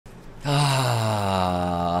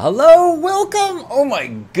Hello, welcome. Oh my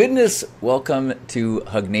goodness. Welcome to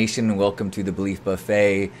Hug Nation. Welcome to the Belief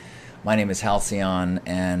Buffet. My name is Halcyon,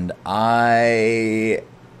 and I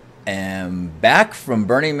am back from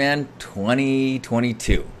Burning Man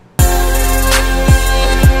 2022.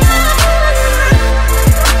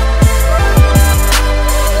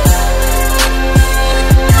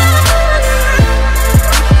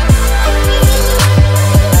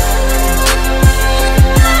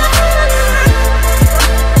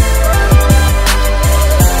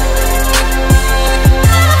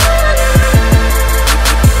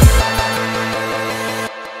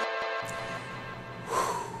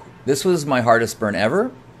 This was my hardest burn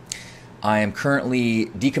ever. I am currently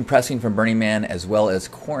decompressing from Burning Man as well as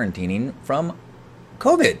quarantining from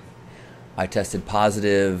COVID. I tested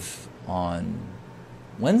positive on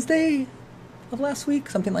Wednesday of last week,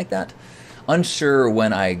 something like that. Unsure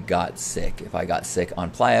when I got sick, if I got sick on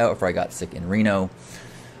Playa or if I got sick in Reno.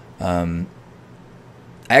 I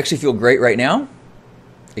actually feel great right now.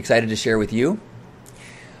 Excited to share with you.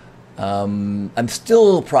 I'm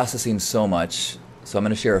still processing so much. So I'm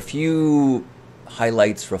going to share a few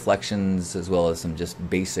highlights, reflections, as well as some just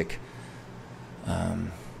basic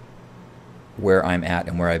where I'm at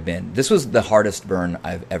and where I've been. This was the hardest burn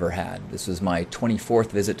I've ever had. This was my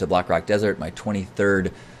 24th visit to Black Rock Desert, my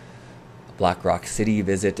 23rd Black Rock City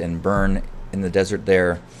visit and burn in the desert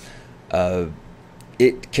there.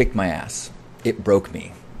 It kicked my ass. It broke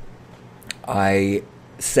me. I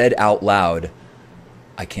said out loud,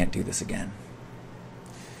 I can't do this again.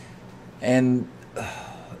 And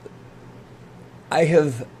I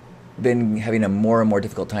have been having a more and more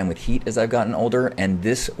difficult time with heat as I've gotten older, and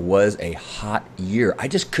this was a hot year. I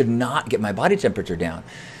just could not get my body temperature down.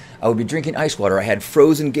 I would be drinking ice water. I had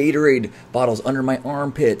frozen Gatorade bottles under my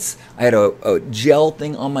armpits. I had a gel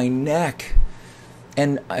thing on my neck.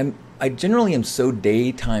 And I generally am so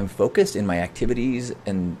daytime focused in my activities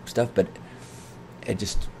and stuff, but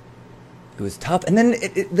it was tough. And then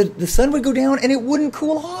the sun would go down and it wouldn't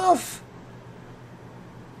cool off.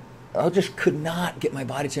 I just could not get my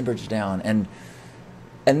body temperature down. And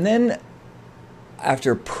then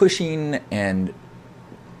after pushing and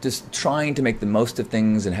just trying to make the most of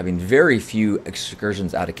things and having very few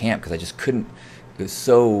excursions out of camp because I just couldn't, it was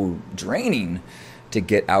so draining to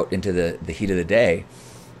get out into the heat of the day.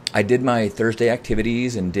 I did my Thursday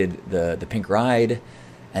activities and did the pink ride.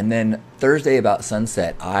 And then Thursday about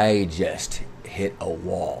sunset, I just hit a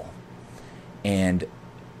wall. And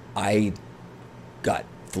I got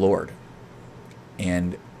floored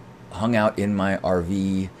and hung out in my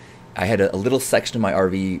RV. I had a little section of my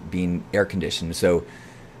RV being air conditioned. So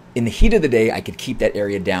in the heat of the day, I could keep that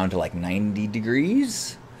area down to like 90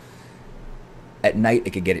 degrees. At night, I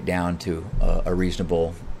could get it down to a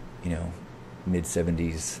reasonable, mid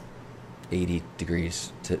 70s, 80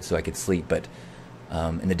 degrees so I could sleep. But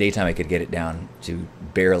in the daytime, I could get it down to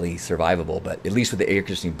barely survivable. But at least with the air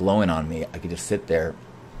conditioning blowing on me, I could just sit there.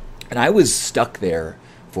 And I was stuck there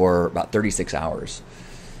for about 36 hours.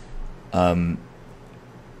 I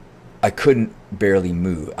couldn't barely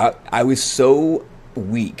move. I was so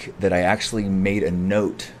weak that I actually made a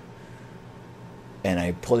note and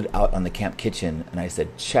I pulled it out on the camp kitchen and I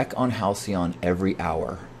said, check on Halcyon every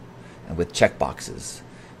hour and with check boxes,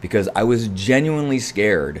 because I was genuinely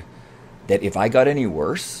scared that if I got any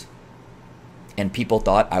worse and people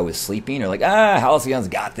thought I was sleeping or like, Halcyon's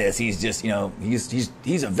got this. He's just,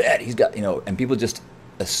 he's a vet. He's got, and people just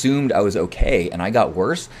assumed I was okay and I got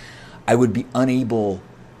worse, I would be unable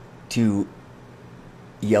to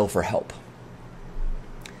yell for help.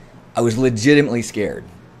 I was legitimately scared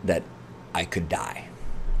that I could die.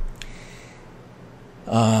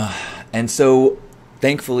 And so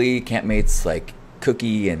thankfully campmates like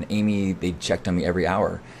Cookie and Amy, they checked on me every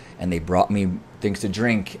hour and they brought me things to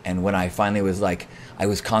drink. And when I finally was like, I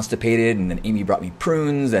was constipated, and then Amy brought me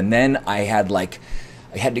prunes, and then I had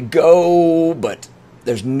to go, but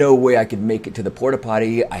there's no way I could make it to the porta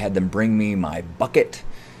potty. I had them bring me my bucket.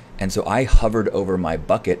 And so I hovered over my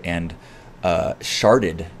bucket and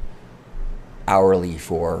sharded hourly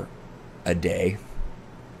for a day.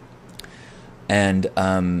 And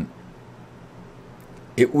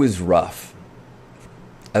it was rough.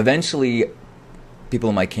 Eventually, people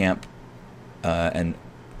in my camp and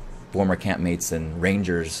former campmates and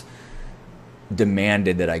rangers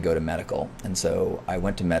demanded that I go to medical. And so I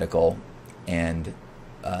went to medical and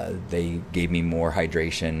they gave me more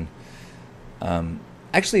hydration.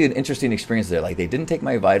 Actually, an interesting experience there. Like, they didn't take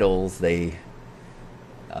my vitals.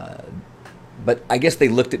 But I guess they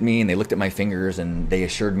looked at me and they looked at my fingers and they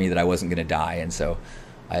assured me that I wasn't going to die. And so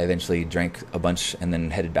I eventually drank a bunch and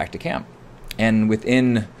then headed back to camp. And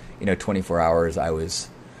within 24 hours, I was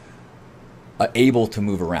able to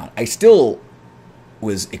move around. I still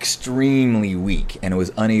was extremely weak and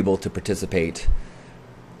was unable to participate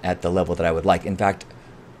at the level that I would like. In fact,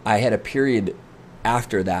 I had a period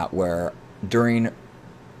after that where during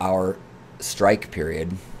our strike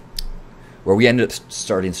period, where we ended up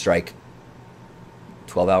starting strike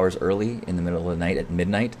 12 hours early in the middle of the night at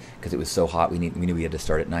midnight because it was so hot we knew we had to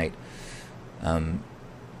start at night.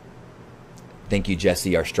 Thank you,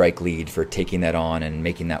 Jesse, our strike lead, for taking that on and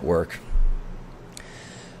making that work.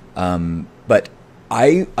 But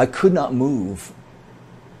I could not move,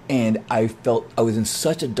 and I felt I was in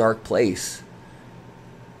such a dark place.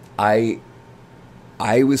 I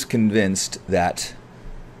was convinced that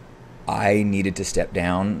I needed to step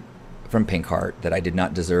down from Pink Heart, that I did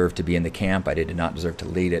not deserve to be in the camp. I did not deserve to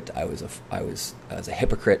lead it. I was a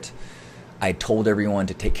hypocrite. I told everyone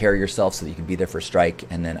to take care of yourself so that you could be there for strike,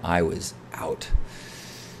 and then I was out.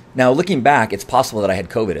 Now, looking back, it's possible that I had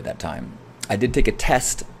COVID at that time. I did take a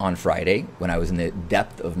test on Friday when I was in the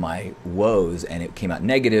depth of my woes, and it came out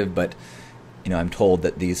negative, but I'm told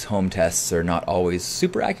that these home tests are not always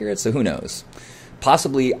super accurate, so who knows?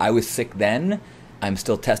 Possibly I was sick then. I'm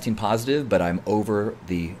still testing positive, but I'm over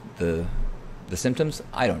the symptoms.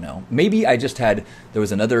 I don't know. Maybe there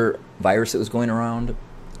was another virus that was going around.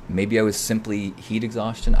 Maybe I was simply heat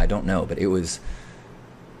exhaustion. I don't know, but it was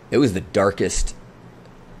the darkest,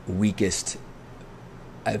 weakest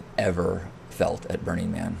I've ever felt at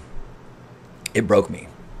Burning Man. It broke me.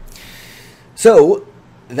 So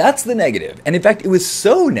that's the negative. And in fact, it was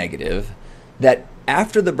so negative that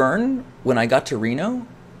after the burn, when I got to Reno,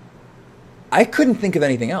 I couldn't think of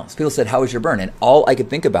anything else. People said, "How was your burn?" And all I could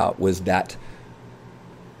think about was that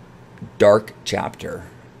dark chapter.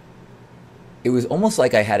 It was almost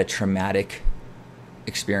like I had a traumatic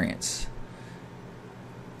experience.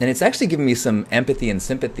 And it's actually given me some empathy and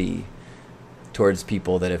sympathy towards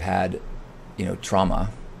people that have had,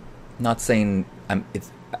 trauma. I'm not saying I'm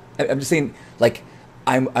just saying, like,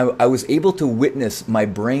 I was able to witness my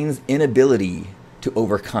brain's inability to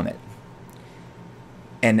overcome it.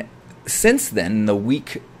 And since then, the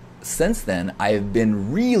week since then, I have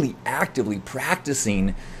been really actively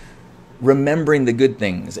practicing remembering the good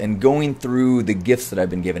things and going through the gifts that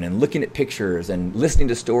I've been given and looking at pictures and listening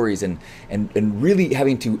to stories and really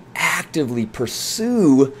having to actively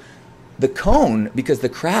pursue the cone because the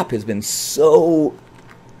crap has been so...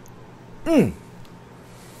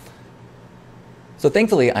 So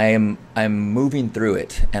thankfully, I'm moving through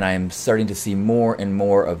it, and I'm starting to see more and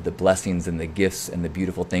more of the blessings and the gifts and the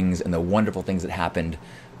beautiful things and the wonderful things that happened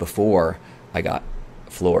before I got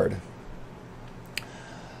floored.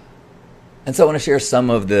 And so I want to share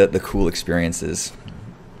some of the cool experiences.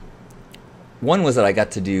 One was that I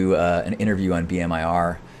got to do an interview on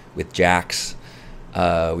BMIR with Jax.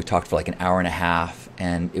 We talked for like an hour and a half,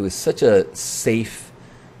 and it was such a safe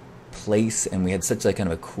place, and we had such like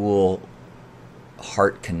kind of a cool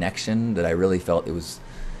heart connection that I really felt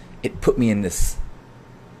it put me in this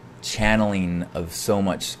channeling of so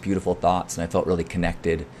much beautiful thoughts, and I felt really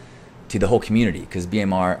connected to the whole community because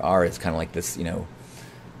BMIR is kind of like this,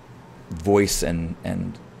 voice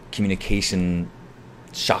and communication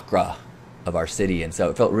chakra of our city, and so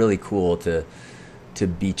it felt really cool to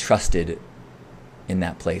be trusted in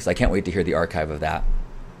that place. I can't wait to hear the archive of that.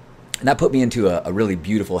 And that put me into a really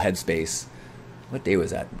beautiful headspace. What day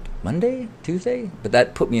was that? Monday? Tuesday? But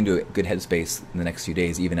that put me into a good headspace in the next few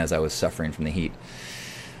days, even as I was suffering from the heat.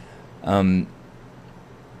 And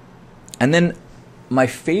then my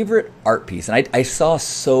favorite art piece, and I saw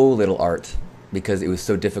so little art because it was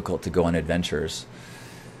so difficult to go on adventures.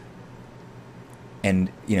 And,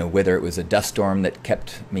 whether it was a dust storm that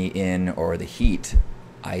kept me in or the heat,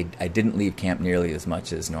 I didn't leave camp nearly as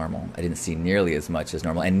much as normal. I didn't see nearly as much as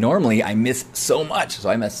normal. And normally I miss so much, so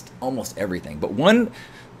I missed almost everything. But one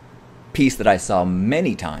piece that I saw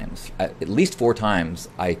many times, at least 4 times,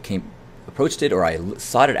 I approached it or I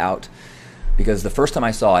sought it out because the first time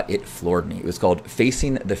I saw it, it floored me. It was called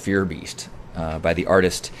Facing the Fear Beast by the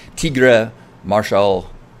artist Tigre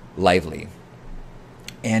Marshall Lively.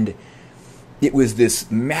 And it was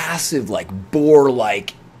this massive, like,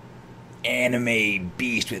 boar-like anime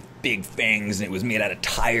beast with big fangs, and it was made out of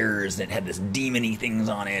tires, and it had this demon-y things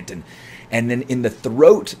on it, and then in the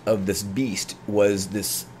throat of this beast was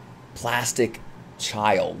this plastic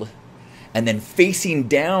child, and then facing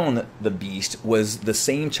down the beast was the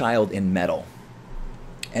same child in metal.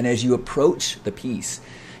 And as you approach the piece,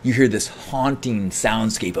 you hear this haunting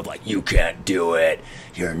soundscape of like, "You can't do it,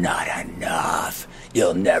 you're not enough,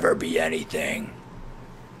 you'll never be anything."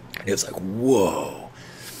 And it's like, whoa.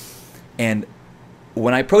 And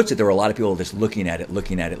when I approached it, there were a lot of people just looking at it.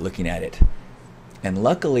 And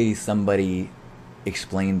luckily somebody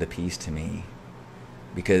explained the piece to me,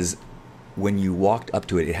 because when you walked up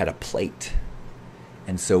to it, it had a plate.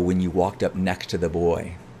 And so when you walked up next to the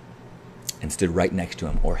boy and stood right next to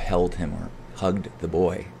him or held him or hugged the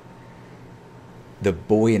boy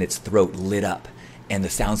in its throat lit up and the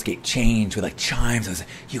soundscape changed with like chimes. I was like,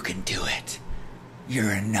 you can do it.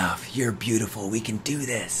 You're enough. You're beautiful. We can do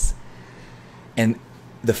this. And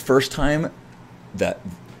the first time that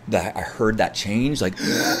I heard that change, like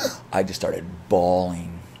I just started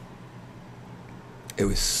bawling. It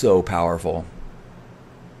was so powerful.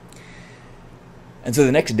 And so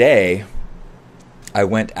the next day, I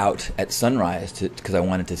went out at sunrise because I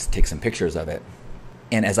wanted to take some pictures of it.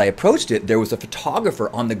 And as I approached it, there was a photographer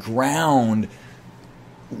on the ground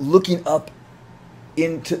looking up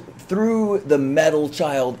through the metal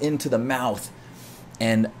child into the mouth.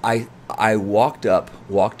 And I walked up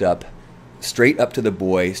straight up to the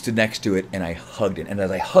boy, stood next to it, and I hugged it. And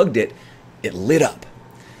as I hugged it, it lit up.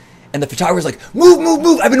 And the photographer's like, move, move,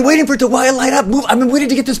 move. I've been waiting for it to light up. Move. I've been waiting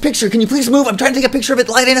to get this picture. Can you please move? I'm trying to take a picture of it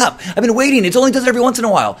lighting up. I've been waiting. It only does it every once in a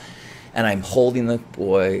while. And I'm holding the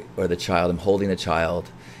boy or the child. I'm holding the child.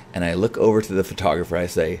 And I look over to the photographer. I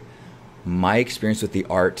say, my experience with the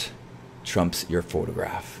art trumps your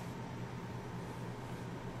photograph.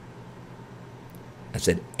 I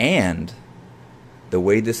said, and the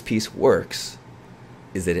way this piece works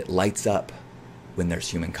is that it lights up when there's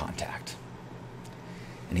human contact.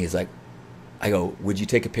 And he's like, I go, would you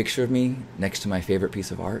take a picture of me next to my favorite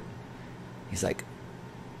piece of art? He's like,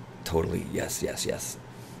 totally, yes, yes, yes.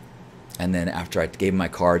 And then after I gave him my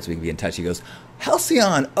card so we could be in touch, he goes,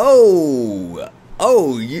 Halcyon,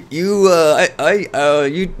 you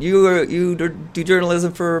do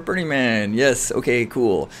journalism for Burning Man. Yes, okay,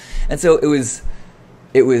 cool. And so it was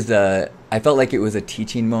I felt like it was a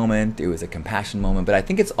teaching moment, it was a compassion moment, but I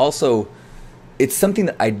think it's something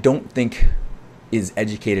that I don't think is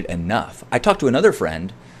educated enough. I talked to another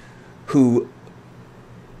friend who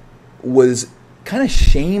was kind of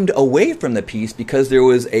shamed away from the piece because there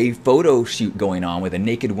was a photo shoot going on with a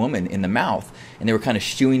naked woman in the mouth, and they were kind of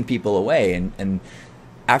shooing people away. And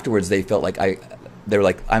afterwards, they felt like they were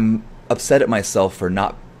like, I'm upset at myself for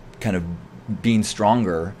not kind of being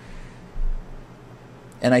stronger.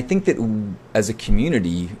 And I think that as a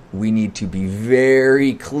community, we need to be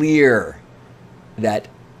very clear that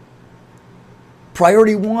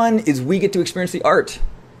priority one is we get to experience the art.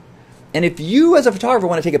 And if you as a photographer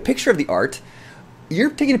want to take a picture of the art,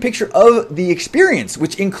 you're taking a picture of the experience,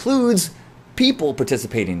 which includes people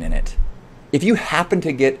participating in it. If you happen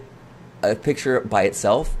to get a picture by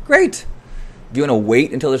itself, great. If you want to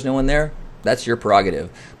wait until there's no one there, that's your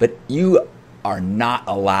prerogative. But you are not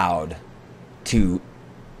allowed to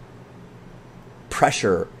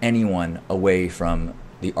pressure anyone away from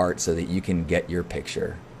the art so that you can get your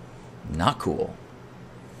picture. Not cool.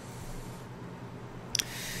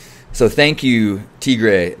 So thank you,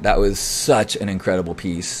 Tigre. That was such an incredible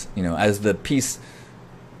piece. You know, as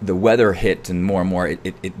the weather hit and more,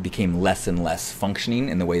 it became less and less functioning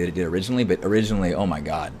in the way that it did originally. But originally, oh my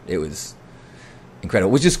God, it was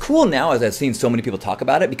incredible. Which is cool now as I've seen so many people talk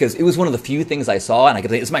about it, because it was one of the few things I saw and I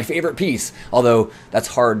could say it's my favorite piece. Although that's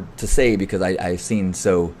hard to say because I've seen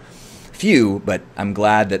so few, but I'm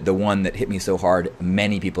glad that the one that hit me so hard,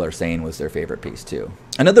 many people are saying was their favorite piece too.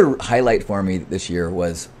 Another highlight for me this year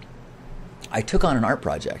was I took on an art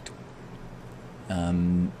project.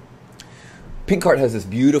 Pink Cart has this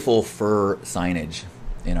beautiful fur signage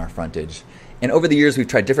in our frontage. And over the years, we've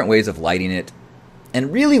tried different ways of lighting it.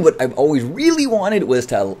 And really what I've always really wanted was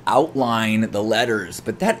to outline the letters,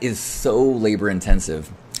 but that is so labor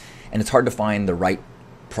intensive. And it's hard to find the right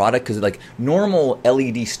product because like normal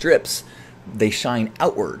LED strips, they shine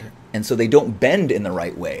outward. And so they don't bend in the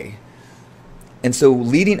right way. And so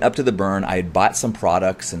leading up to the burn, I had bought some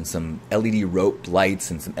products and some LED rope lights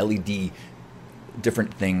and some LED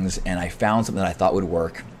different things, and I found something that I thought would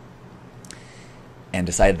work and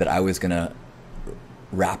decided that I was going to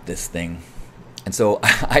wrap this thing. And so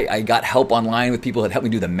I got help online with people that helped me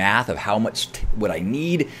do the math of how much would I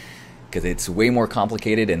need, because it's way more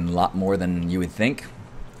complicated and a lot more than you would think.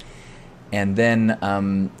 And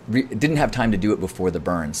then didn't have time to do it before the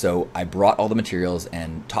burn. So I brought all the materials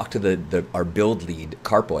and talked to our build lead,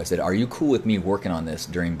 Carpo. I said, are you cool with me working on this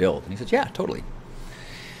during build? And he said, yeah, totally.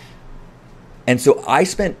 And so I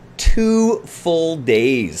spent 2 full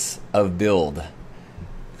days of build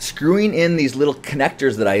screwing in these little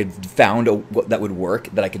connectors that I had found that would work,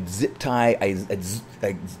 that I could zip tie. I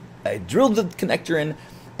drilled the connector in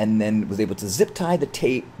and then was able to zip tie the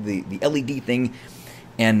tape, the LED thing.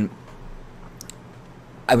 And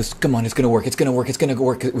I was, come on, it's going to work, it's going to work, it's going to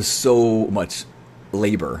work. It was so much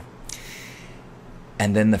labor.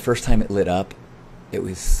 And then the first time it lit up, it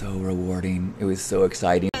was so rewarding. It was so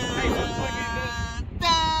exciting.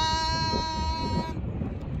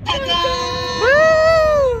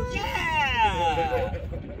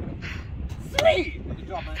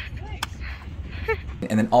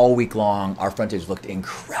 And then all week long, our frontage looked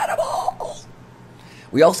incredible.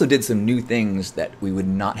 We also did some new things that we would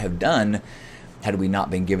not have done had we not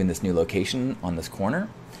been given this new location on this corner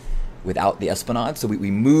without the Esplanade. So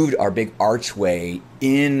we moved our big archway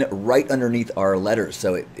in right underneath our letters.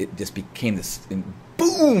 So it just became this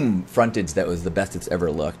boom frontage that was the best it's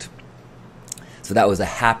ever looked. So that was a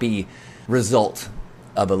happy result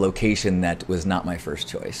of a location that was not my first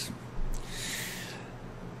choice.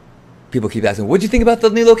 People keep asking, what'd you think about the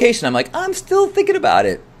new location? I'm like, I'm still thinking about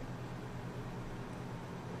it.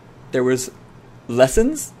 There was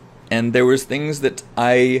lessons and there was things that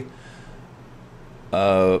I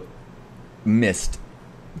missed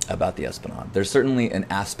about the Esplanade. There's certainly an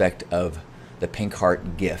aspect of the Pink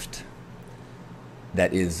Heart gift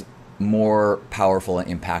that is more powerful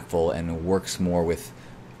and impactful and works more with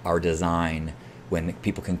our design when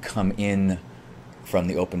people can come in from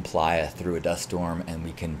the open playa through a dust storm and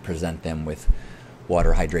we can present them with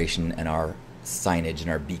water hydration, and our signage and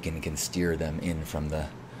our beacon can steer them in from the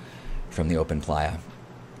open playa.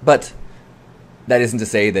 But that isn't to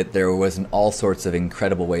say that there wasn't all sorts of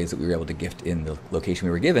incredible ways that we were able to gift in the location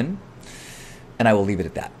we were given, and I will leave it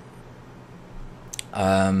at that.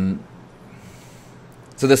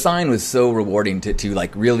 So the sign was so rewarding to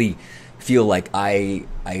like really feel like I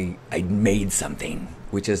made something,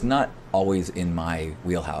 which is not always in my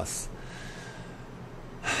wheelhouse.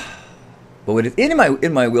 But what is in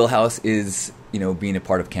my wheelhouse is, being a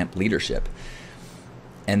part of camp leadership.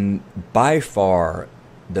 And by far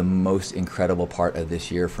the most incredible part of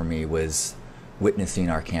this year for me was witnessing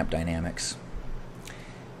our camp dynamics.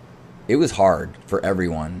 It was hard for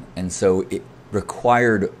everyone, and so it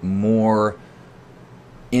required more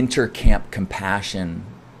inter-camp compassion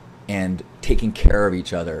and taking care of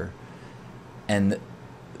each other. And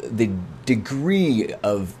the degree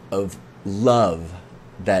of love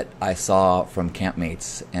that I saw from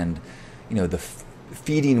campmates, and the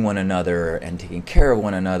feeding one another and taking care of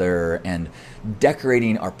one another and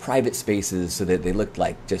decorating our private spaces so that they looked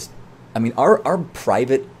like our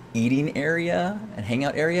private eating area and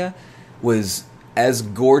hangout area was as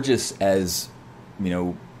gorgeous as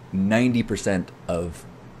 90% of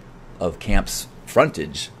camp's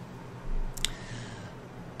frontage.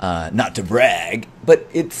 Not to brag, but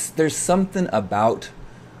there's something about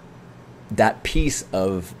that piece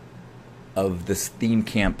of this theme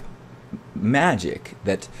camp magic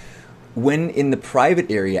that when in the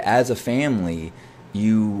private area as a family,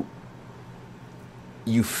 you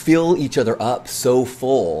fill each other up so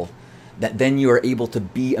full that then you are able to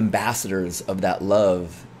be ambassadors of that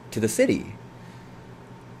love to the city.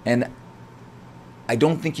 And I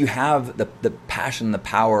don't think you have the passion, the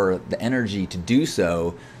power, the energy to do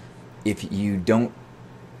so if you don't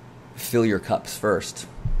fill your cups first.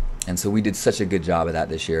 And so we did such a good job of that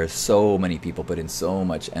this year. So many people put in so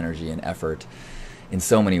much energy and effort in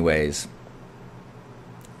so many ways.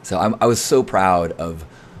 So I was so proud of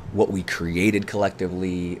what we created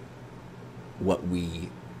collectively,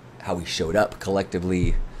 how we showed up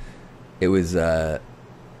collectively. It was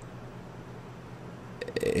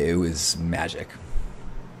magic.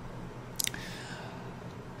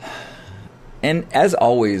 And as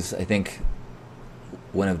always, I think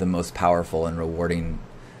one of the most powerful and rewarding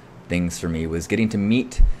things for me was getting to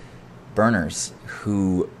meet burners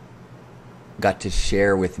who got to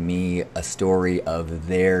share with me a story of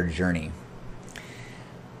their journey.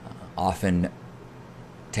 Often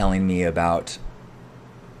telling me about,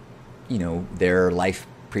 their life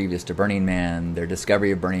previous to Burning Man, their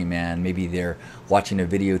discovery of Burning Man. Maybe they're watching a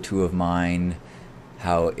video too of mine,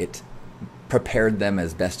 how it prepared them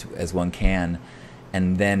as best as one can,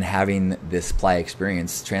 and then having this playa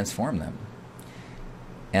experience transform them.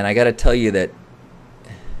 And I got to tell you that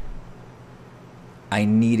I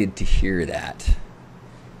needed to hear that.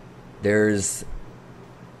 There's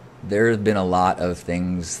been a lot of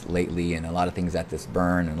things lately, and a lot of things at this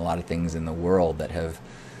burn, and a lot of things in the world that have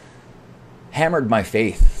hammered my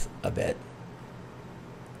faith a bit.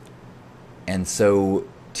 And so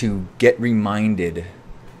to get reminded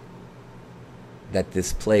that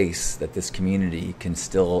this place, that this community can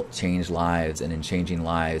still change lives, and in changing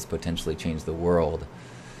lives, potentially change the world,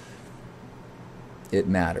 it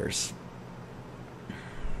matters.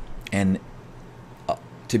 And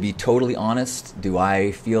to be totally honest, do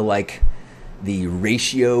I feel like the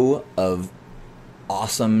ratio of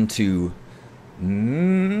awesome to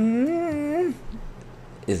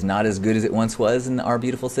is not as good as it once was in our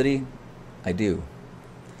beautiful city? I do.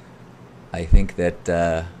 I think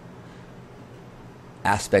that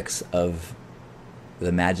aspects of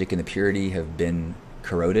the magic and the purity have been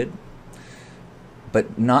corroded,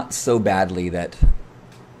 but not so badly that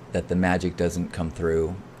the magic doesn't come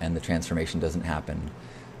through and the transformation doesn't happen.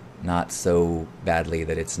 Not so badly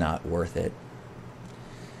that it's not worth it.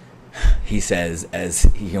 He says, as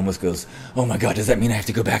he almost goes, "Oh my God, does that mean I have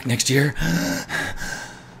to go back next year?"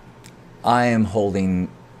 I am holding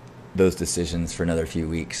those decisions for another few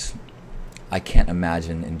weeks. I can't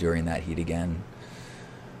imagine enduring that heat again.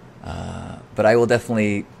 But I will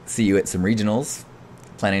definitely see you at some regionals.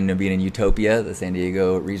 Planning to be in Utopia, the San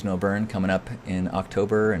Diego regional burn, coming up in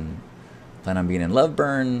October, and plan on being in Love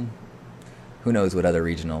Burn. Who knows what other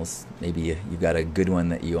regionals? Maybe you've got a good one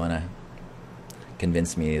that you want to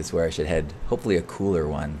convince me is where I should head. Hopefully a cooler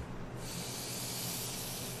one.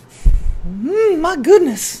 My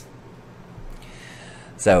goodness.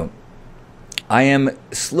 So I am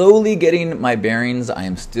slowly getting my bearings. I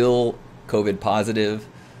am still COVID positive.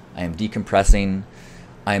 I am decompressing.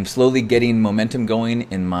 I am slowly getting momentum going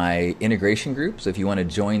in my integration group. So if you want to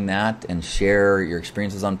join that and share your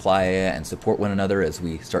experiences on Playa and support one another as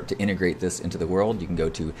we start to integrate this into the world, you can go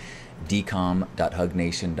to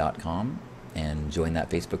decom.hugnation.com and join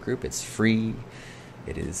that Facebook group. It's free.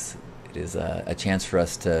 It is a chance for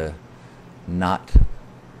us to not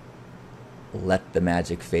let the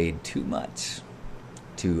magic fade too much,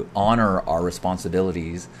 to honor our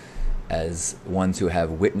responsibilities as ones who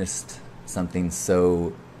have witnessed something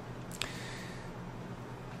so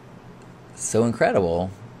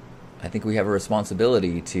incredible. I think we have a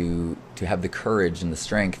responsibility to have the courage and the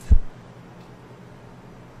strength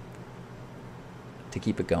to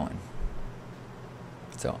keep it going.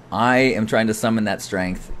 So I am trying to summon that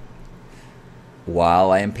strength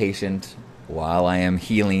while I am patient, while I am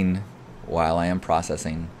healing, while I am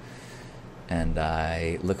processing, and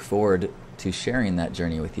I look forward to sharing that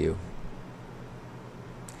journey with you.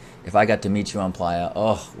 If I got to meet you on Playa,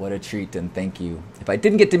 oh, what a treat, and thank you. If I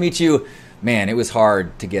didn't get to meet you, man, it was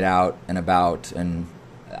hard to get out and about. And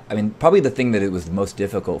I mean, probably the thing that it was most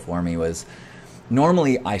difficult for me was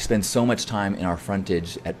normally I spend so much time in our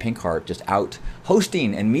frontage at Pink Heart just out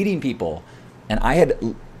hosting and meeting people. And I had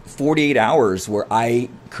 48 hours where I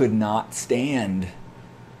could not stand.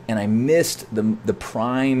 And I missed the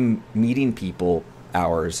prime meeting people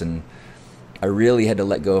hours. And I really had to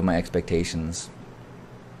let go of my expectations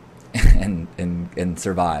and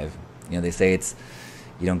survive. You know, they say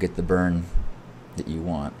you don't get the burn that you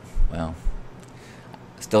want. Well,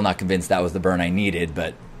 still not convinced that was the burn I needed,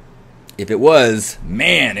 but if it was,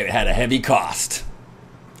 man, it had a heavy cost.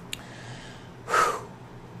 Whew.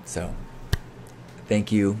 So,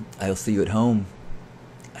 thank you. I'll see you at home.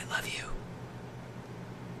 I love you.